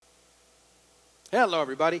Hello,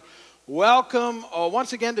 everybody. Welcome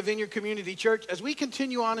once again to Vineyard Community Church as we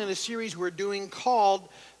continue on in a series we're doing called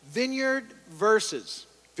Vineyard Verses.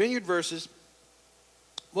 Vineyard Verses.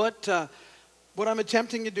 What I'm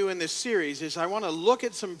attempting to do in this series is I want to look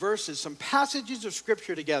at some verses, some passages of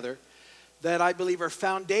Scripture together that I believe are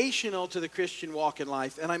foundational to the Christian walk in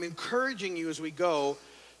life. And I'm encouraging you as we go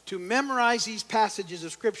to memorize these passages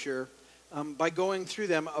of Scripture by going through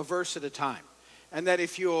them a verse at a time. And that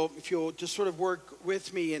if you'll just sort of work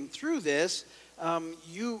with me and through this,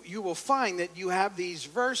 you will find that you have these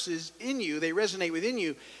verses in you, they resonate within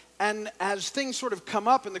you, and as things sort of come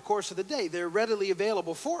up in the course of the day, they're readily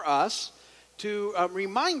available for us to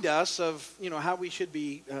remind us of how we should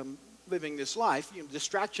be living this life.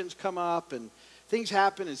 Distractions come up and things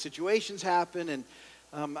happen and situations happen, and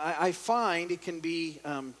I find it can be,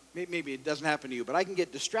 maybe it doesn't happen to you, but I can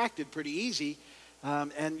get distracted pretty easy.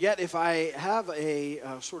 And yet, if I have a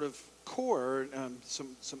sort of core,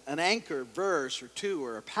 an anchor verse or two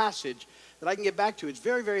or a passage that I can get back to, it's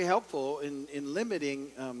very, very helpful in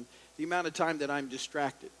limiting the amount of time that I'm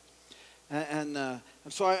distracted. And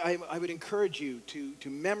so I would encourage you to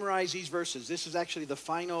memorize these verses. This is actually the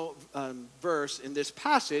final verse in this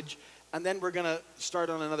passage, and then we're going to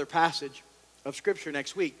start on another passage of Scripture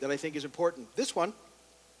next week that I think is important. This one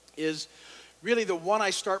is really the one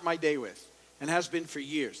I start my day with, and has been for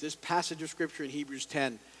years. This passage of Scripture in Hebrews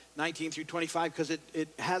 10, 19 through 25, because it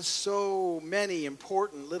has so many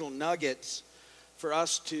important little nuggets for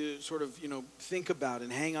us to sort of, think about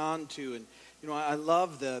and hang on to. And, I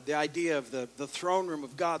love the idea of the throne room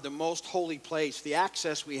of God, the most holy place, the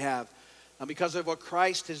access we have because of what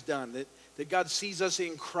Christ has done, that God sees us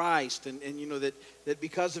in Christ, and that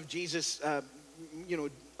because of Jesus,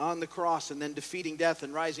 on the cross and then defeating death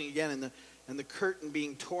and rising again, and the curtain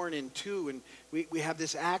being torn in two, and we have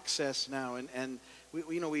this access now, and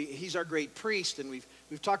he's our great priest, and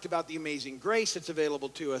we've talked about the amazing grace that's available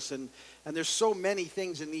to us, and there's so many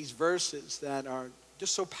things in these verses that are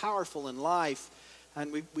just so powerful in life,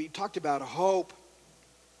 and we talked about hope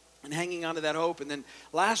and hanging on to that hope, and then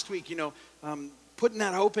last week, putting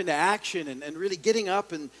that hope into action and really getting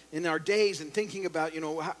up in our days and thinking about,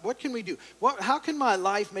 what can we do? How can my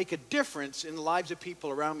life make a difference in the lives of people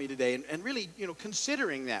around me today? And really,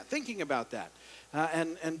 considering that, thinking about that,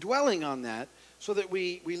 and dwelling on that so that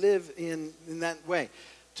we live in that way.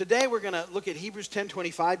 Today we're going to look at Hebrews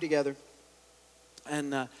 10:25 together.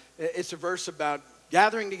 And it's a verse about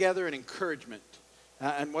gathering together and encouragement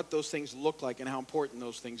and what those things look like and how important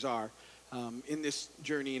those things are in this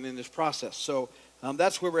journey and in this process. So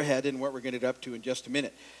that's where we're headed and what we're going to get up to in just a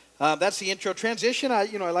minute. That's the intro. Transition, I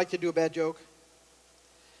like to do a bad joke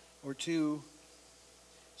or two.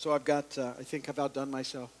 So I've got, I think I've outdone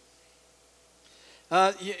myself.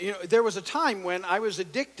 There was a time when I was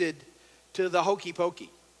addicted to the hokey pokey,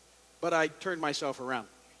 but I turned myself around.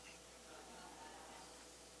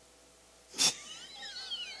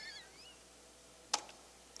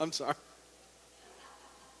 I'm sorry.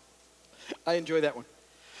 I enjoy that one.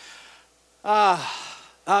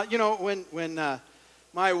 When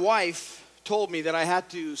my wife told me that I had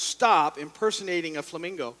to stop impersonating a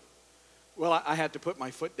flamingo, well, I had to put my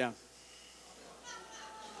foot down.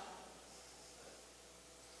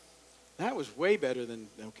 That was way better than,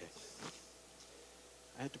 okay.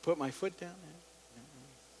 I had to put my foot down.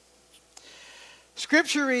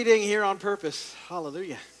 Scripture reading here on purpose.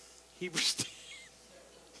 Hallelujah. Hebrews 10.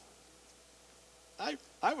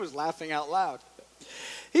 I was laughing out loud.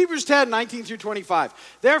 Hebrews 10, 19 through 25.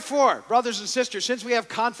 Therefore, brothers and sisters, since we have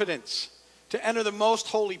confidence to enter the most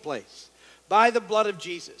holy place by the blood of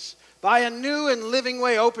Jesus, by a new and living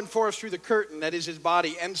way opened for us through the curtain that is his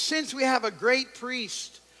body, and since we have a great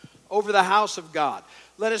priest over the house of God,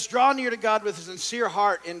 let us draw near to God with a sincere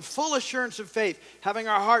heart in full assurance of faith, having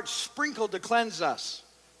our hearts sprinkled to cleanse us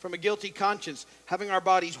from a guilty conscience, having our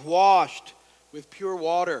bodies washed with pure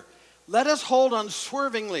water. Let us hold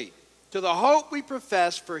unswervingly to the hope we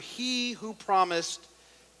profess, for he who promised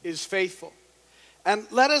is faithful. And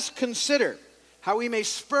let us consider how we may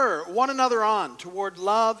spur one another on toward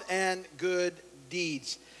love and good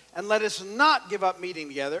deeds. And let us not give up meeting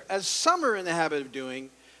together, as some are in the habit of doing,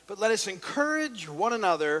 but let us encourage one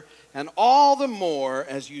another, and all the more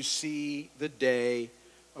as you see the day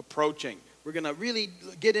approaching. We're going to really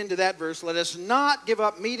get into that verse. Let us not give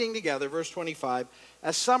up meeting together, verse 25,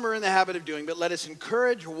 as some are in the habit of doing, but let us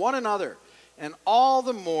encourage one another, and all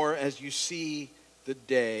the more as you see the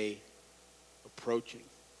day approaching.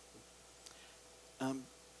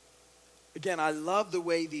 Again, I love the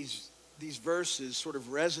way these verses sort of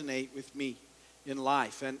resonate with me in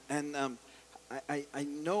life. And I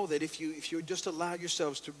know that if you just allow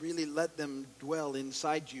yourselves to really let them dwell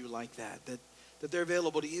inside you like that they're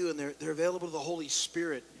available to you, and they're available to the Holy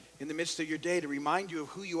Spirit in the midst of your day to remind you of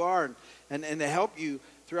who you are and to help you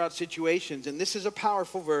throughout situations. And this is a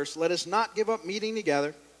powerful verse. Let us not give up meeting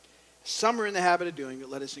together. Some are in the habit of doing it.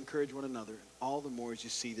 Let us encourage one another, all the more as you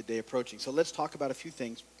see the day approaching. So let's talk about a few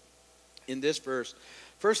things in this verse.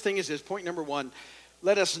 First thing is this, point number 1.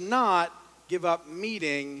 Let us not give up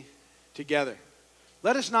meeting together.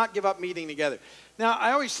 Let us not give up meeting together. Now,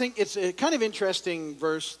 I always think it's a kind of interesting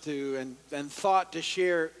verse and thought to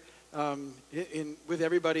share with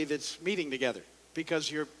everybody that's meeting together,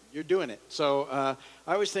 because you're doing it. So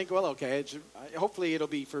I always think, well, okay, hopefully it'll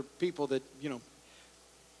be for people that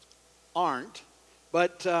aren't.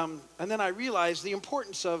 But and then I realized the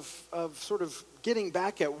importance of sort of getting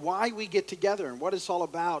back at why we get together and what it's all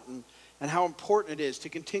about, and how important it is to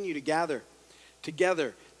continue to gather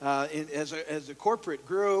together as a corporate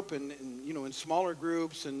group and in smaller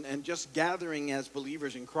groups and just gathering as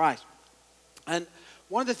believers in Christ. And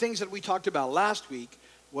one of the things that we talked about last week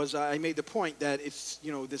was I made the point that it's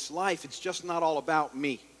this life, it's just not all about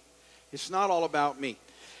me. It's not all about me.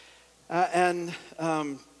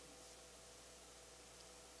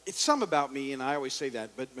 It's some about me, and I always say that,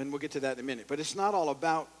 and we'll get to that in a minute. But it's not all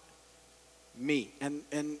about me. And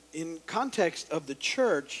in context of the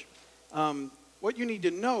church, what you need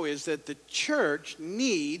to know is that the church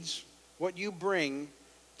needs what you bring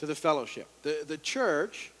to the fellowship. The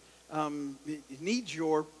church needs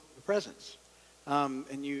your presence.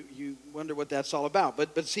 And you wonder what that's all about.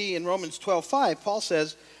 But see, in Romans 12:5, Paul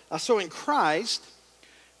says, so in Christ,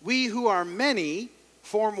 we who are many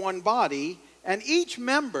form one body, and each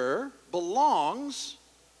member belongs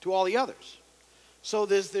to all the others. So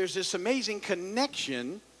there's this amazing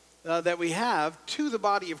connection that we have to the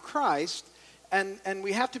body of Christ, and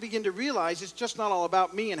we have to begin to realize it's just not all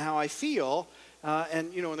about me and how I feel,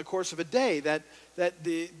 and in the course of a day that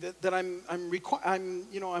I'm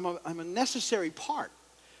a necessary part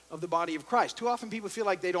of the body of Christ. Too often people feel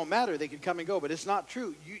like they don't matter; they can come and go, but it's not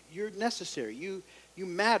true. You're necessary. You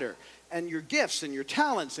matter, and your gifts and your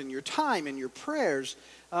talents and your time and your prayers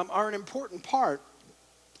are an important part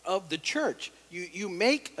of the church. You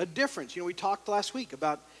make a difference. We talked last week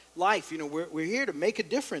about life. We're here to make a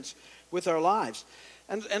difference with our lives,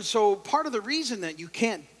 and so part of the reason that you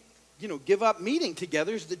can't give up meeting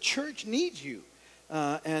together is the church needs you,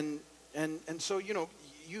 and so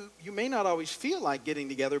you may not always feel like getting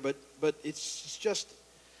together, but it's just,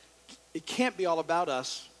 it can't be all about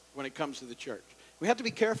us when it comes to the church. We have to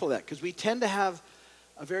be careful of that, because we tend to have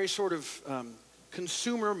a very sort of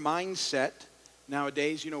consumer mindset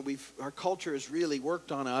nowadays. Our culture has really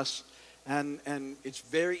worked on us, and it's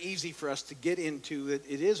very easy for us to get into it.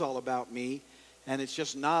 It is all about me, and it's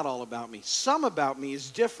just not all about me. Some about me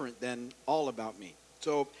is different than all about me.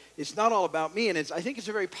 So it's not all about me, and I think it's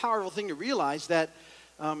a very powerful thing to realize that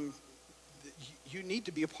you need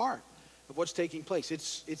to be a part of what's taking place.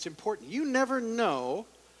 It's important. You never know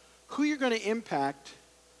who you're going to impact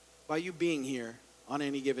by you being here on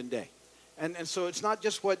any given day. And so it's not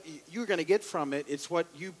just what you're going to get from it, it's what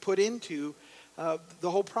you put into the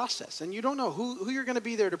whole process. And you don't know who you're going to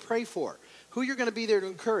be there to pray for, who you're going to be there to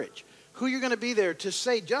encourage, who you're going to be there to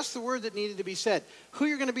say just the word that needed to be said, who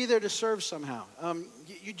you're going to be there to serve somehow.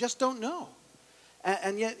 You just don't know.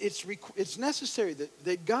 And yet it's necessary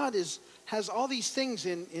that God has all these things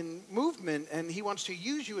in movement, and he wants to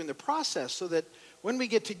use you in the process so that when we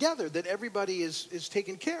get together, that everybody is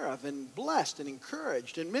taken care of and blessed and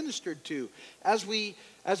encouraged and ministered to as we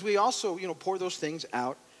also pour those things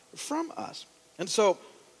out from us. And so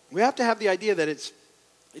we have to have the idea that it's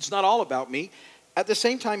not all about me. At the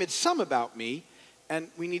same time, it's some about me, and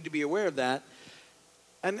we need to be aware of that.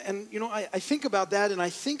 And I think about that, and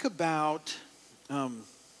I think about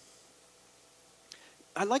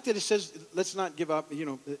I like that it says let's not give up.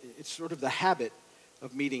 It's sort of the habit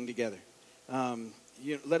of meeting together.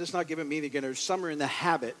 Let us not give up meeting together. Some are in the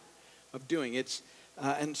habit of doing it.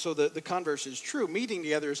 And so the converse is true. Meeting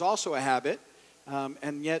together is also a habit,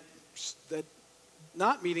 and yet that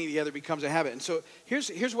not meeting together becomes a habit. And so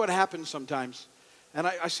here's what happens sometimes, and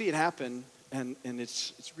I see it happen, and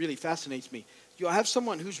it's really fascinates me. You'll have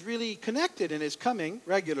someone who's really connected and is coming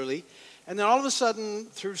regularly, and then all of a sudden,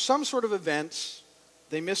 through some sort of events,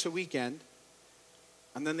 they miss a weekend,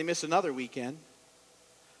 and then they miss another weekend,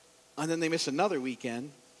 and then they miss another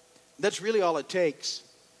weekend. That's really all it takes,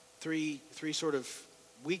 three sort of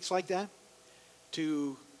weeks like that,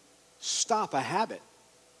 to stop a habit.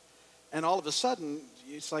 And all of a sudden,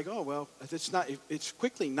 it's like, oh, well, it's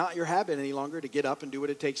quickly not your habit any longer to get up and do what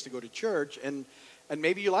it takes to go to church. And And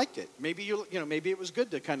maybe you liked it. Maybe maybe it was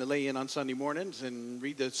good to kind of lay in on Sunday mornings and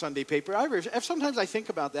read the Sunday paper. Sometimes I think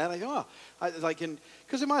about that. I go,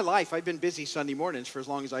 because in my life I've been busy Sunday mornings for as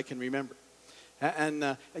long as I can remember.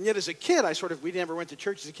 And yet as a kid, we never went to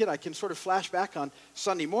church as a kid. I can sort of flash back on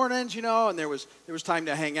Sunday mornings, and there was time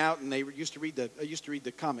to hang out, and I used to read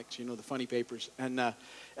the comics, the funny papers. And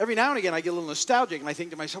every now and again, I get a little nostalgic, and I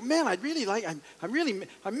think to myself, man,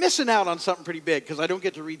 I'm missing out on something pretty big because I don't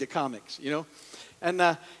get to read the comics,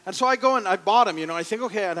 And so I go and I bought them, I think,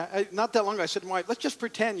 okay, not that long ago, I said to my wife, let's just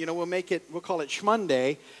pretend, we'll call it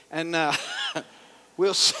Schmonday, and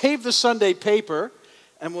we'll save the Sunday paper,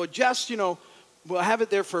 and we'll just, we'll have it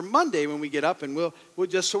there for Monday when we get up, and we'll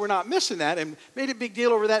just, so we're not missing that, and made a big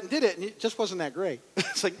deal over that and did it, and it just wasn't that great.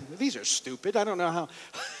 It's like, these are stupid. I don't know how.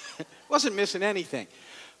 Wasn't missing anything.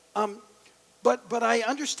 But I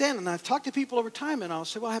understand, and I've talked to people over time, and I'll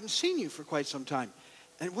say, well, I haven't seen you for quite some time.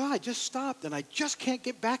 And, well, I just stopped, and I just can't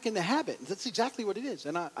get back in the habit. And that's exactly what it is.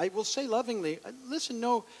 And I will say lovingly, listen,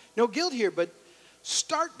 no guilt here, but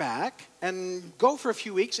start back and go for a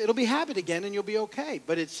few weeks. It'll be habit again, and you'll be okay.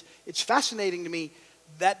 But it's fascinating to me,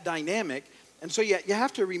 that dynamic. And so you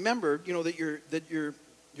have to remember, that you're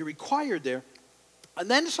required there. And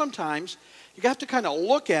then sometimes you have to kind of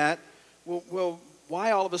look at, well,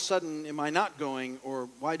 why all of a sudden am I not going, or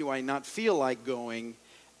why do I not feel like going?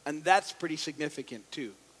 And that's pretty significant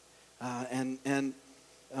too.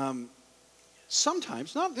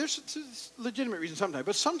 Sometimes, there's legitimate reasons sometimes,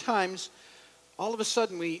 but sometimes all of a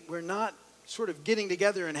sudden we're not sort of getting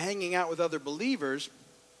together and hanging out with other believers.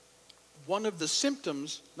 One of the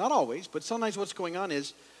symptoms, not always, but sometimes what's going on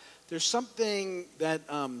is there's something that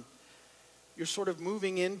you're sort of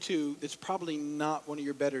moving into that's probably not one of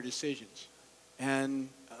your better decisions. And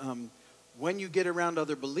when you get around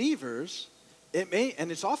other believers, it may,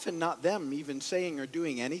 and it's often not them even saying or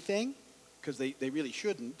doing anything, because they really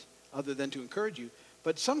shouldn't, other than to encourage you.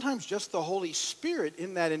 But sometimes just the Holy Spirit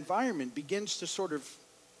in that environment begins to sort of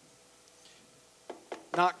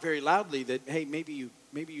knock very loudly that, hey, maybe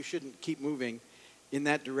you shouldn't keep moving in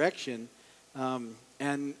that direction.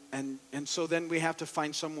 And so then we have to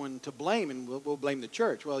find someone to blame, and we'll blame the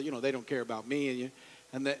church. Well, they don't care about me,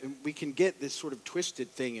 and that we can get this sort of twisted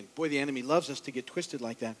thing. And boy, the enemy loves us to get twisted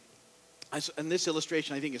like that. And this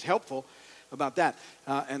illustration, I think, is helpful about that.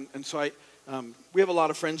 And so we have a lot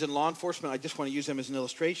of friends in law enforcement. I just want to use them as an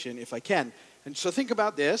illustration, if I can. And so think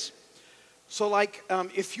about this. So, like,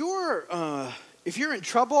 if you're in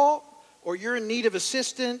trouble, or you're in need of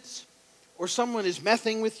assistance, or someone is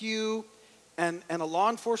messing with you, and a law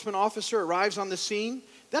enforcement officer arrives on the scene,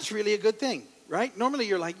 that's really a good thing. Right? Normally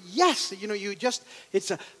you're like, yes,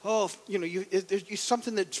 there's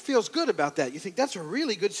something that feels good about that. You think that's a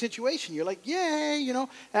really good situation. You're like, yay,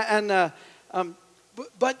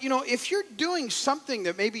 but if you're doing something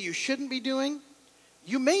that maybe you shouldn't be doing,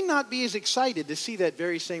 you may not be as excited to see that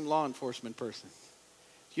very same law enforcement person.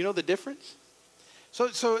 Do you know the difference?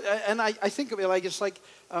 And I think of it like, it's like,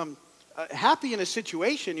 happy in a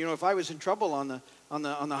situation, if I was in trouble on the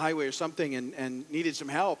highway or something and needed some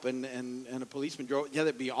help and a policeman drove, yeah,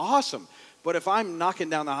 that'd be awesome. But if I'm knocking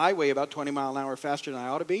down the highway about 20 miles an hour faster than I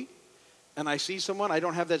ought to be, and I see someone, I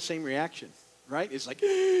don't have that same reaction, right? It's like,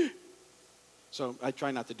 so I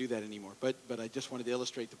try not to do that anymore. But I just wanted to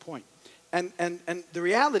illustrate the point. And the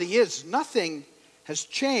reality is, nothing has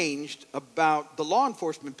changed about the law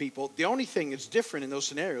enforcement people. The only thing that's different in those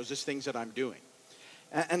scenarios is things that I'm doing.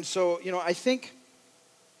 And so, I think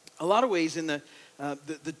a lot of ways in the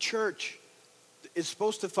church is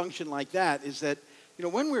supposed to function like that, is that,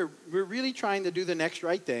 when we're really trying to do the next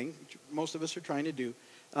right thing, which most of us are trying to do,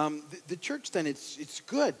 the church, then it's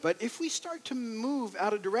good. But if we start to move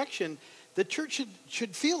out of direction, the church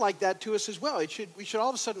should feel like that to us as well. We should all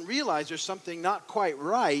of a sudden realize there's something not quite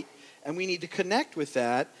right, and we need to connect with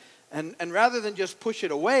that. And rather than just push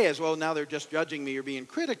it away as, well, now they're just judging me or being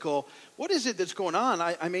critical, what is it that's going on?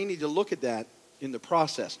 I may need to look at that in the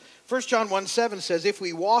process. 1 John 1:7 says, if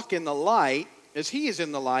we walk in the light, as he is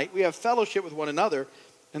in the light, we have fellowship with one another,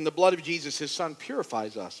 and the blood of Jesus, his son,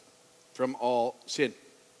 purifies us from all sin.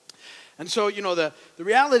 And so, the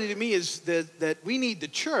reality to me is that we need the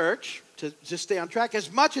church to stay on track as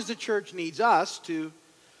much as the church needs us to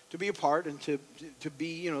be a part and to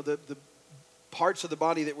be, the parts of the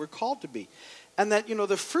body that we're called to be. And that,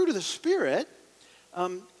 the fruit of the Spirit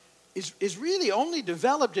is really only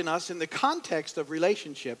developed in us in the context of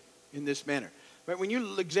relationship in this manner. Right? When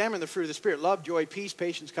you examine the fruit of the Spirit, love, joy, peace,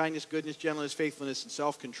 patience, kindness, goodness, gentleness, faithfulness, and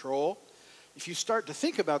self-control, if you start to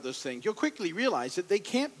think about those things, you'll quickly realize that they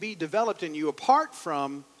can't be developed in you apart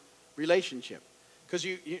from relationship. because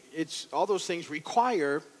it's all those things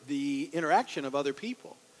require the interaction of other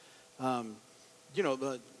people. The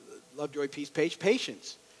love, joy, peace,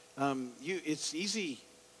 patience. It's easy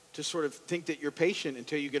to sort of think that you're patient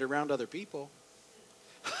until you get around other people.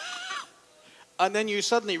 And then you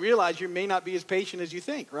suddenly realize you may not be as patient as you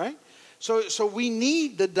think, right? So we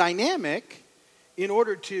need the dynamic in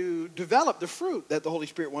order to develop the fruit that the Holy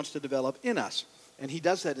Spirit wants to develop in us. And he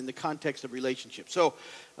does that in the context of relationships. So,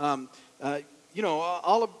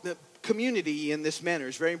 all of the community in this manner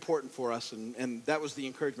is very important for us. And that was the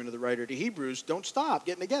encouragement of the writer to Hebrews. Don't stop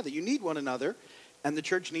getting together. You need one another. And the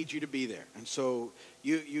church needs you to be there. And so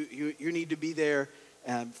you need to be there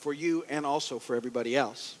for you and also for everybody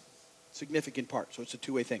else. Significant part. So it's a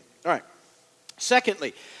two-way thing. All right.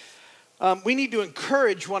 Secondly, we need to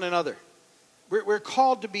encourage one another. We're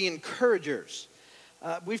called to be encouragers.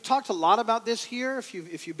 We've talked a lot about this here if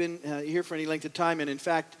you've been here for any length of time. And in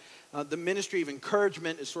fact, the ministry of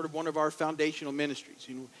encouragement is sort of one of our foundational ministries.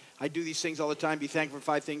 I do these things all the time. Be thankful for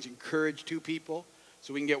 5 things. Encourage 2 people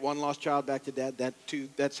so we can get 1 lost child back to dad.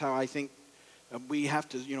 That's how I think we have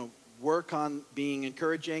to, work on being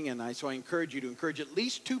encouraging. And so I encourage you to encourage at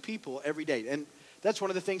least 2 people every day. And that's one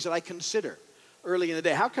of the things that I consider early in the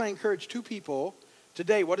day. How can I encourage 2 people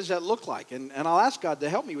today? What does that look like? And I'll ask God to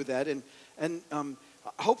help me with that. And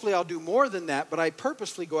hopefully I'll do more than that, but I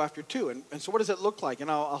purposefully go after 2. And so what does it look like? And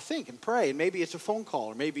I'll think and pray. And maybe it's a phone call,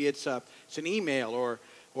 or maybe it's an email,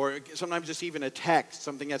 or sometimes it's even a text,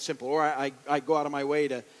 something that simple. Or I go out of my way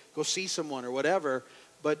to go see someone or whatever.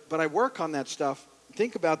 But I work on that stuff.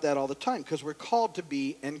 Think about that all the time, because we're called to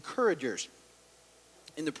be encouragers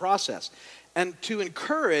in the process. And to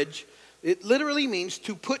encourage, it literally means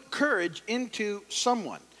to put courage into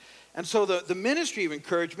someone. And so the ministry of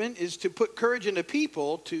encouragement is to put courage into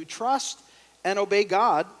people to trust and obey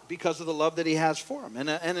God because of the love that he has for them. And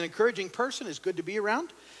an encouraging person is good to be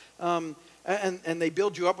around. And they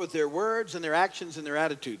build you up with their words and their actions and their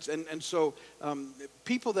attitudes. And so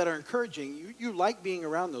people that are encouraging, you like being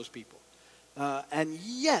around those people. And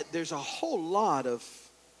yet there's a whole lot of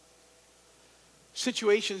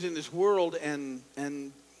situations in this world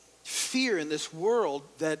and fear in this world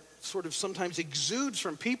that sort of sometimes exudes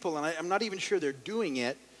from people, and I'm not even sure they're doing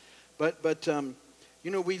it, but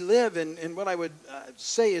we live in what I would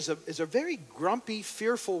say is a very grumpy,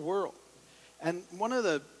 fearful world. And one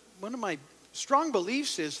of my strong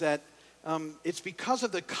beliefs is that it's because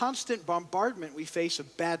of the constant bombardment we face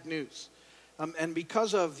of bad news, and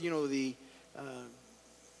because of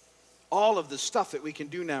all of the stuff that we can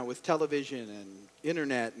do now with television and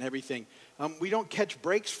internet and everything. We don't catch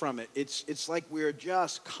breaks from it. It's like we're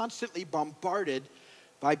just constantly bombarded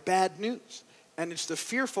by bad news. And it's the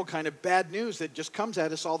fearful kind of bad news that just comes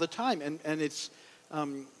at us all the time. And it's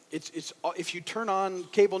if you turn on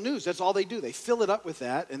cable news, that's all they do. They fill it up with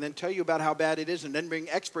that and then tell you about how bad it is and then bring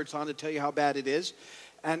experts on to tell you how bad it is.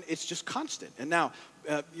 And it's just constant. And now,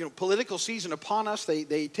 political season upon us,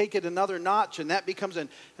 they take it another notch, and that becomes and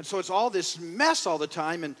so it's all this mess all the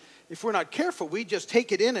time. And if we're not careful, we just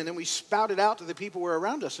take it in and then we spout it out to the people who are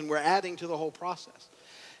around us, and we're adding to the whole process.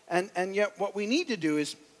 And yet what we need to do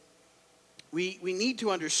is we need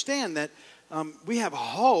to understand that we have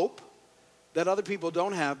hope that other people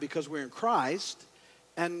don't have because we're in Christ,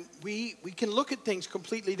 and we can look at things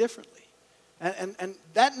completely differently. And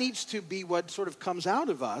that needs to be what sort of comes out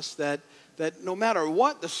of us, that no matter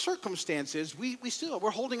what the circumstance is,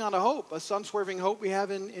 we're holding on to hope, a unswerving hope we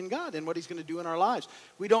have in God and what he's going to do in our lives.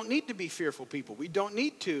 We don't need to be fearful people. We don't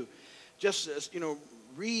need to just,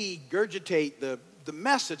 regurgitate the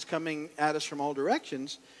mess that's coming at us from all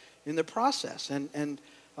directions in the process. And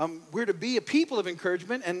we're to be a people of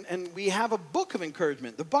encouragement, and we have a book of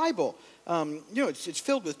encouragement, the Bible. It's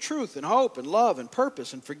filled with truth and hope and love and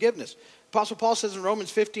purpose and forgiveness. Apostle Paul says in Romans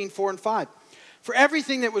 15:4-5, for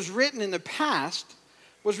everything that was written in the past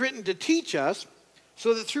was written to teach us,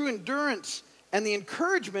 so that through endurance and the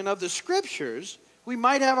encouragement of the Scriptures, we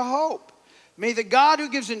might have a hope. May the God who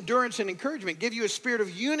gives endurance and encouragement give you a spirit of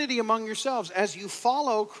unity among yourselves as you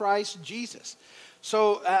follow Christ Jesus.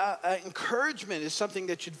 So encouragement is something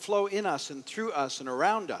that should flow in us and through us and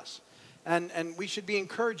around us. And we should be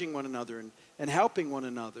encouraging one another and helping one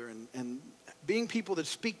another and being people that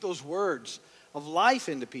speak those words of life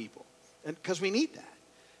into people. And because we need that.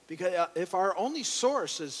 Because if our only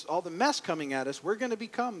source is all the mess coming at us, we're going to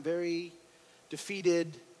become very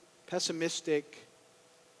defeated, pessimistic,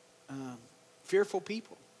 fearful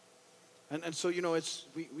people. And so,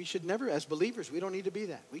 we should never, as believers, we don't need to be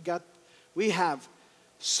that. We have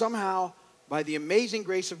somehow, by the amazing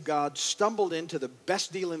grace of God, stumbled into the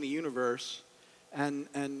best deal in the universe, and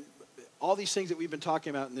all these things that we've been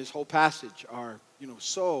talking about in this whole passage are,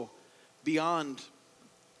 so beyond,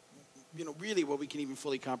 really what we can even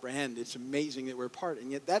fully comprehend. It's amazing that we're a part,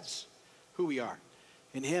 and yet that's who we are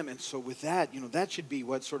in him. And so with that, that should be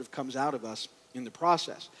what sort of comes out of us in the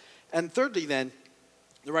process. And thirdly then,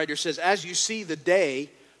 the writer says, as you see the day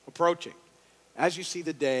approaching. As you see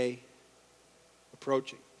the day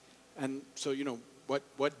approaching. And so,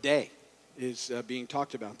 what day is being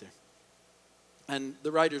talked about there? And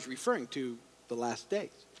the writer's referring to the last days.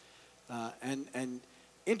 And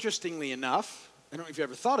interestingly enough, I don't know if you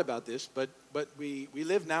ever thought about this, but we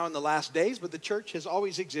live now in the last days, but the church has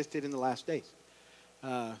always existed in the last days.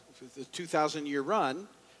 The 2,000-year run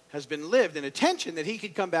has been lived in a tension that he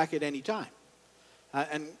could come back at any time.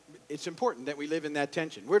 And it's important that we live in that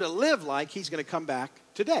tension. We're to live like he's going to come back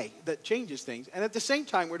today. That changes things. And at the same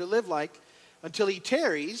time, we're to live like, until he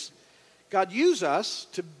tarries, God use us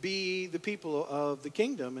to be the people of the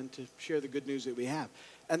kingdom and to share the good news that we have.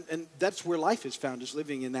 And that's where life is found, is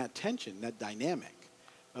living in that tension, that dynamic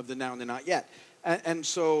of the now and the not yet. And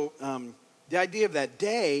so the idea of that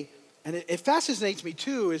day, and it fascinates me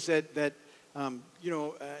too, is that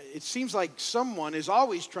it seems like someone is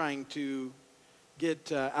always trying to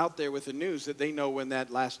get out there with the news that they know when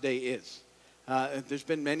that last day is. There's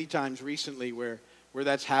been many times recently where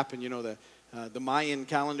that's happened. The Mayan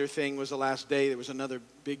calendar thing was the last day. There was another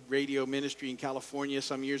big radio ministry in California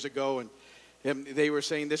some years ago, and they were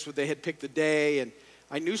saying they had picked the day, and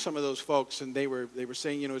I knew some of those folks, and they were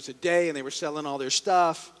saying, it's a day, and they were selling all their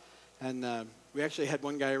stuff, and we actually had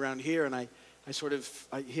one guy around here, and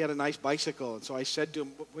he had a nice bicycle, and so I said to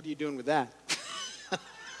him, "What are you doing with that?"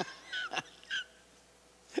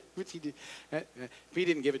 Which he did. He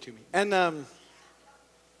didn't give it to me. And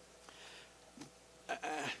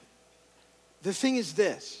the thing is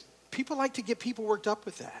this: people like to get people worked up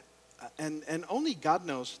with that, and only God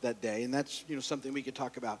knows that day, and that's something we could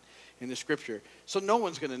talk about in the Scripture. So no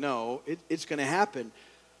one's going to know. It's going to happen.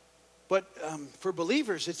 But for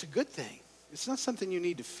believers, it's a good thing. It's not something you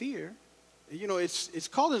need to fear. It's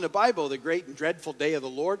called in the Bible the great and dreadful day of the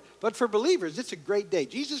Lord. But for believers, it's a great day.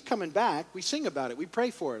 Jesus coming back, we sing about it. We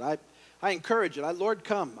pray for it. I encourage it. Lord,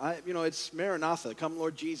 come. It's Maranatha. Come,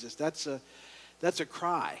 Lord Jesus. That's a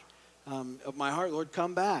cry of my heart. Lord,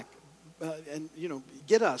 come back. And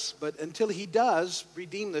get us. But until he does,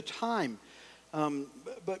 redeem the time.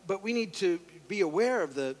 But we need to be aware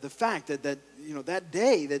of the fact that that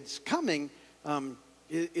day that's coming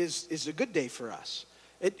is a good day for us.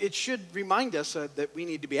 It should remind us that we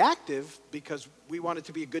need to be active, because we want it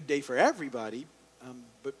to be a good day for everybody,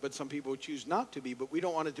 but some people choose not to be. But we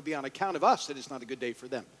don't want it to be on account of us that it's not a good day for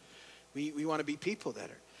them. We want to be people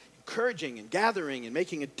that are encouraging and gathering and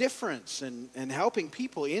making a difference and helping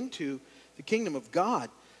people into the kingdom of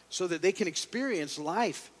God so that they can experience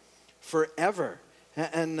life forever.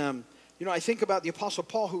 And I think about the Apostle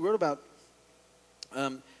Paul, who wrote about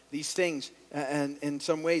these things and in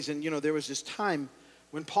some ways. And, there was this time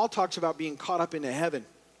when Paul talks about being caught up into heaven.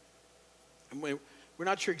 And we're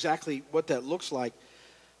not sure exactly what that looks like.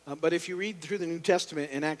 But if you read through the New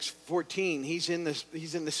Testament in Acts 14, he's in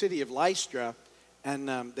the city of Lystra, and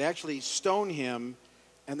they actually stone him,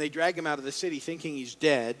 and they drag him out of the city thinking he's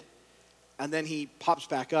dead. And then he pops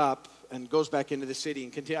back up and goes back into the city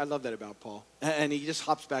and continue. I love that about Paul. And he just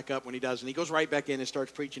hops back up when he does, and he goes right back in and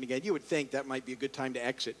starts preaching again. You would think that might be a good time to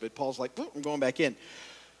exit, but Paul's like, I'm going back in.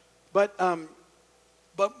 But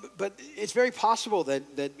it's very possible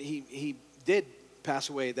that he did pass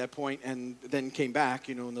away at that point and then came back,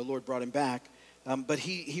 and the Lord brought him back. But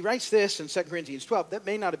he writes this in 2 Corinthians 12. That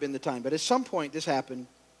may not have been the time, but at some point this happened.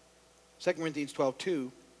 2 Corinthians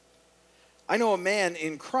 12:2. I know a man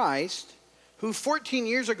in Christ who 14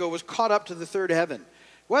 years ago was caught up to the third heaven.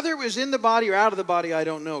 Whether it was in the body or out of the body, I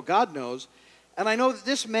don't know. God knows. And I know that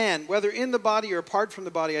this man, whether in the body or apart from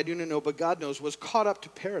the body, I do not know, but God knows, was caught up to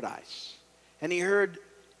paradise. And he heard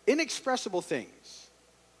inexpressible things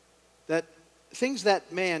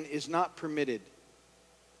that man is not permitted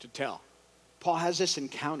to tell. Paul has this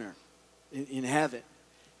encounter in heaven,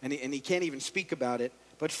 and he can't even speak about it.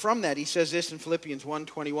 But from that, he says this in Philippians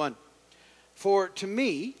 1:21. For to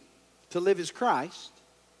me, to live is Christ,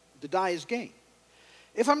 to die is gain.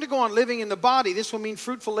 If I'm to go on living in the body, this will mean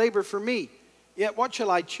fruitful labor for me. Yet what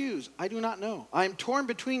shall I choose? I do not know. I am torn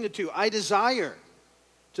between the two. I desire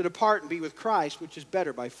to depart and be with Christ, which is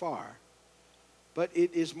better by far. But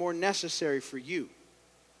it is more necessary for you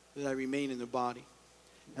that I remain in the body.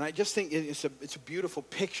 And I just think it's a beautiful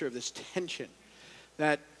picture of this tension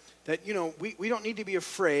that we don't need to be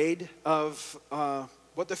afraid of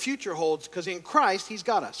what the future holds, because in Christ, he's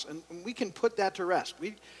got us. And we can put that to rest.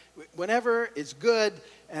 Whenever it's good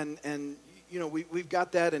and we've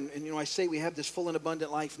got that. And I say we have this full and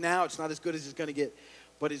abundant life now. It's not as good as it's going to get,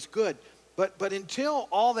 but it's good. But until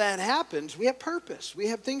all that happens, we have purpose. We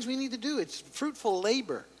have things we need to do. It's fruitful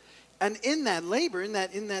labor. And in that labor, in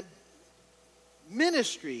that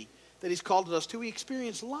ministry that he's called us to, we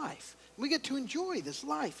experience life. We get to enjoy this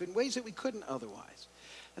life in ways that we couldn't otherwise.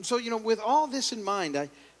 And so, with all this in mind,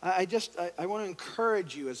 I want to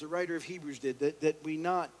encourage you, as the writer of Hebrews did, that we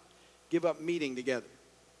not give up meeting together,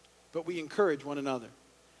 but we encourage one another.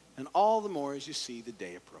 And all the more as you see the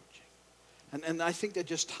day approaching. And I think that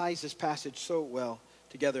just ties this passage so well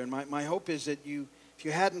together. And my hope is that if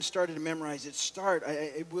you hadn't started to memorize it, start.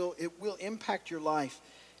 It will impact your life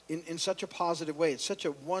in such a positive way. It's such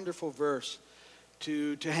a wonderful verse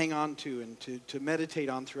to hang on to and to meditate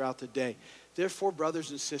on throughout the day. Therefore,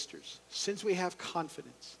 brothers and sisters, since we have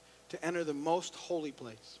confidence to enter the most holy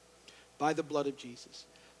place by the blood of Jesus,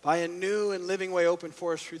 by a new and living way open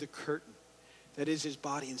for us through the curtain that is his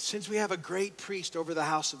body, and since we have a great priest over the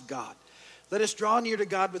house of God, let us draw near to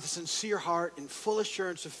God with a sincere heart and full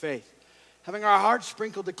assurance of faith, having our hearts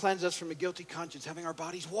sprinkled to cleanse us from a guilty conscience, having our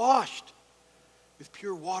bodies washed with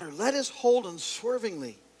pure water. Let us hold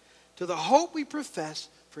unswervingly to the hope we profess,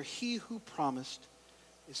 for he who promised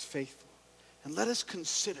is faithful. And let us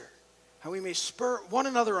consider how we may spur one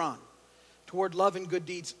another on toward love and good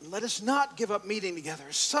deeds. And let us not give up meeting together,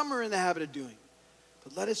 as some are in the habit of doing,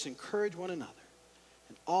 but let us encourage one another,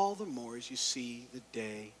 and all the more as you see the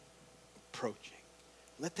day approaching.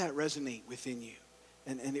 Let that resonate within you,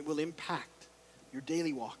 and it will impact your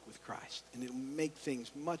daily walk with Christ, and it will make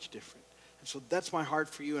things much different. And so that's my heart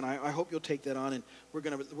for you, and I hope you'll take that on. And we're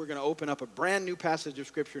gonna open up a brand new passage of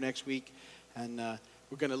Scripture next week, and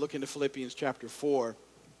we're going to look into Philippians chapter 4,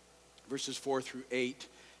 verses 4 through 8.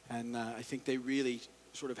 And I think they really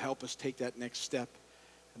sort of help us take that next step.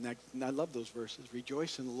 And I love those verses.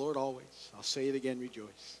 Rejoice in the Lord always. I'll say it again,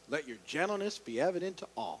 rejoice. Let your gentleness be evident to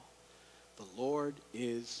all. The Lord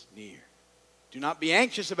is near. Do not be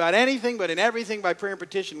anxious about anything, but in everything by prayer and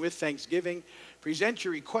petition with thanksgiving. Present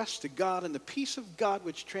your requests to God, and the peace of God,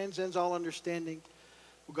 which transcends all understanding,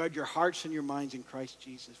 will guard your hearts and your minds in Christ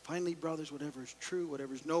Jesus. Finally, brothers, whatever is true,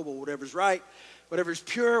 whatever is noble, whatever is right, whatever is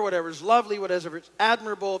pure, whatever is lovely, whatever is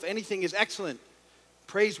admirable, if anything is excellent,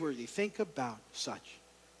 praiseworthy, think about such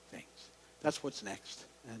things. That's what's next.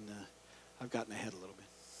 And I've gotten ahead a little bit.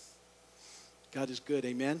 God is good.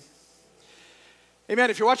 Amen. Amen.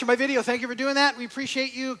 If you're watching my video, thank you for doing that. We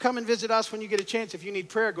appreciate you. Come and visit us when you get a chance. If you need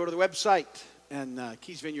prayer, go to the website and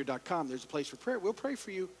keysvineyard.com. There's a place for prayer. We'll pray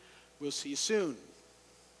for you. We'll see you soon.